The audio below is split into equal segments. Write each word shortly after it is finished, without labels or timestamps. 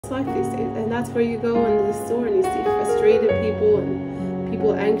life these days. And that's where you go in the store and you see frustrated people and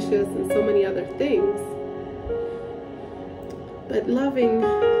people anxious and so many other things. But loving,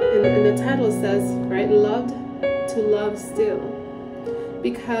 and the title says, right, loved to love still.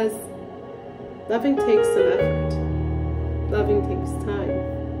 Because loving takes some effort. Loving takes time.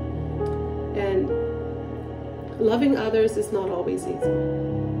 And loving others is not always easy.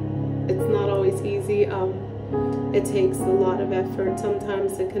 It's not always easy. It takes a lot of effort.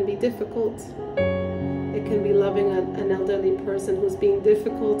 Sometimes it can be difficult. It can be loving an elderly person who's being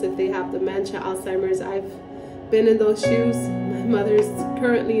difficult if they have dementia, Alzheimer's. I've been in those shoes. My mother's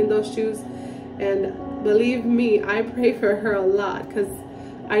currently in those shoes. And believe me, I pray for her a lot because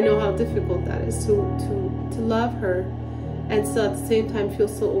I know how difficult that is to love her and still at the same time feel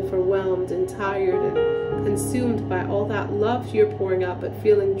so overwhelmed and tired and consumed by all that love you're pouring out, but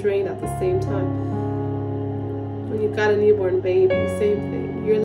feeling drained at the same time. When you've got a newborn baby, same thing.